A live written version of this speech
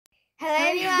Hello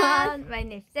everyone! My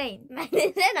name is Zane. My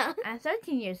name is Anna. I'm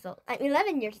 13 years old. I'm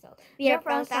 11 years old. We are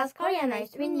from South Korea.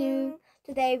 Nice to meet you.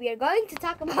 Today we are going to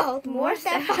talk about more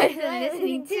stuff I'm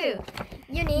listening to.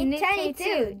 Unit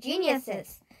 22,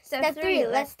 Geniuses. Step 3,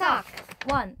 let's talk.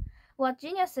 1. What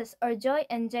geniuses are Joy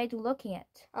and Jade looking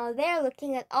at? They're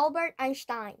looking at Albert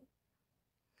Einstein.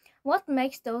 What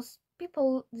makes those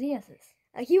people geniuses?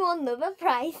 He won Nobel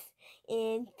Prize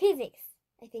in physics.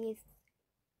 I think he's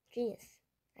genius.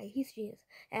 He's genius.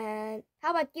 And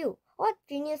how about you? What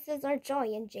geniuses are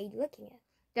Joy and Jade looking at?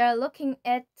 They're looking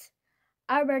at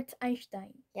Albert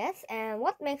Einstein. Yes, and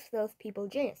what makes those people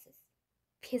geniuses?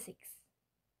 Physics.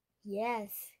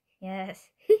 Yes. Yes.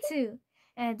 2.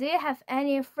 And do you have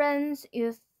any friends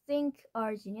you think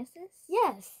are geniuses?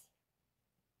 Yes.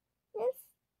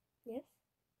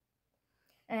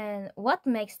 And what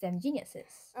makes them geniuses?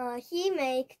 He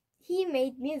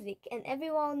made music and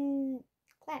everyone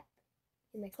clapped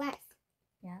in my class.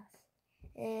 Yes.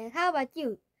 And how about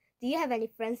you? Do you have any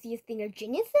friends you think are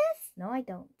geniuses? No, I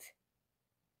don't.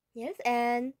 Yes,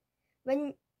 and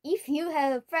if you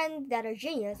have a friend that are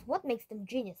genius, what makes them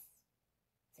genius?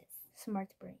 Smart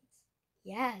brains.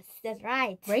 Yes, that's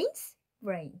right. Brains?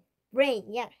 Brain. Brain,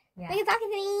 yeah. Yeah. Thank you for talking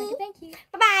to me. Thank you.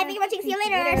 Bye-bye. Thank you for watching. See you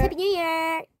later. Happy New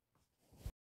Year.